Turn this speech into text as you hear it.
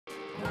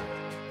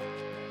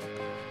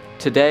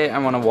Today I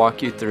want to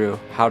walk you through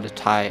how to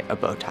tie a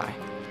bow tie.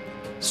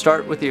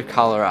 Start with your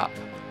collar up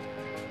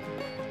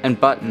and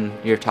button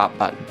your top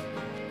button.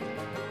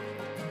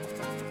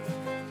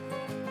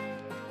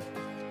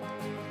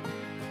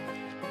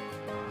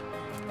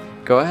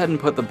 Go ahead and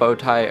put the bow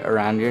tie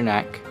around your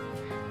neck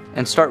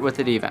and start with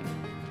it even,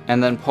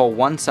 and then pull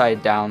one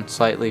side down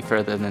slightly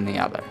further than the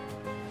other.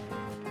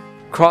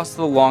 Cross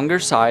the longer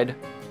side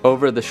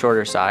over the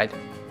shorter side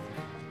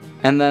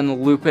and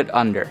then loop it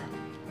under,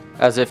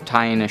 as if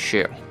tying a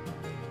shoe.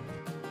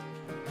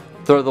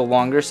 Throw the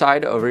longer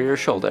side over your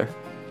shoulder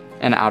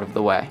and out of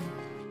the way.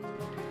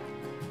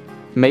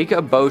 Make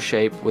a bow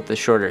shape with the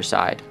shorter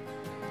side.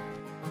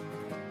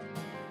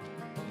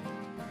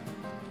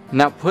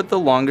 Now put the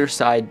longer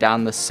side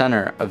down the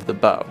center of the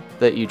bow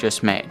that you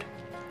just made.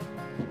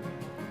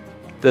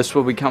 This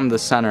will become the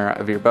center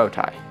of your bow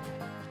tie.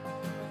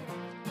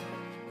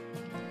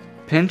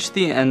 Pinch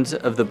the ends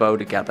of the bow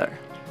together.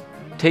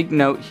 Take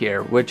note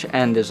here which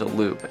end is a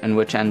loop and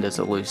which end is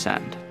a loose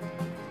end.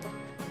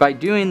 By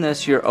doing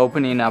this, you're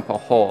opening up a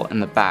hole in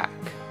the back,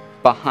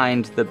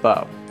 behind the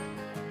bow.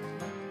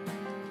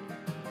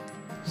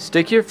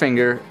 Stick your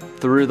finger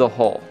through the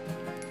hole,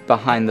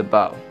 behind the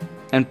bow,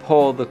 and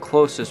pull the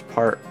closest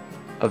part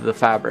of the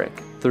fabric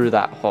through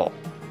that hole.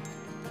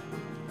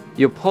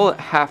 You'll pull it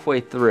halfway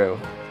through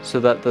so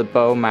that the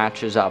bow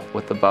matches up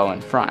with the bow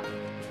in front.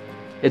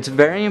 It's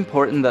very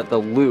important that the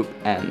loop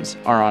ends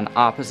are on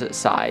opposite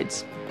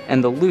sides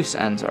and the loose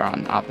ends are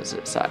on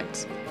opposite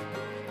sides.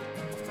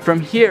 From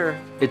here,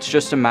 it's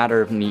just a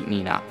matter of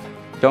neatening up.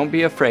 Don't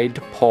be afraid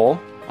to pull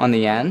on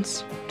the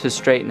ends to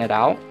straighten it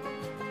out.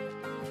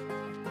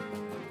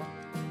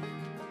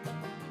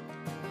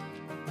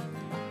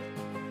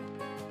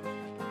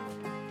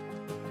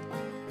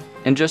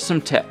 And just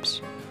some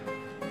tips.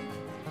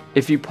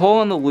 If you pull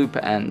on the loop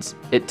ends,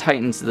 it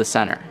tightens the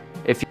center.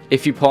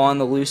 If you pull on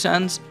the loose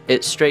ends,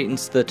 it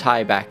straightens the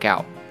tie back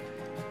out.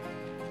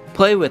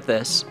 Play with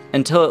this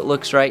until it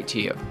looks right to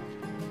you.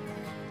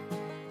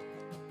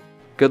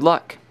 Good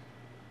luck!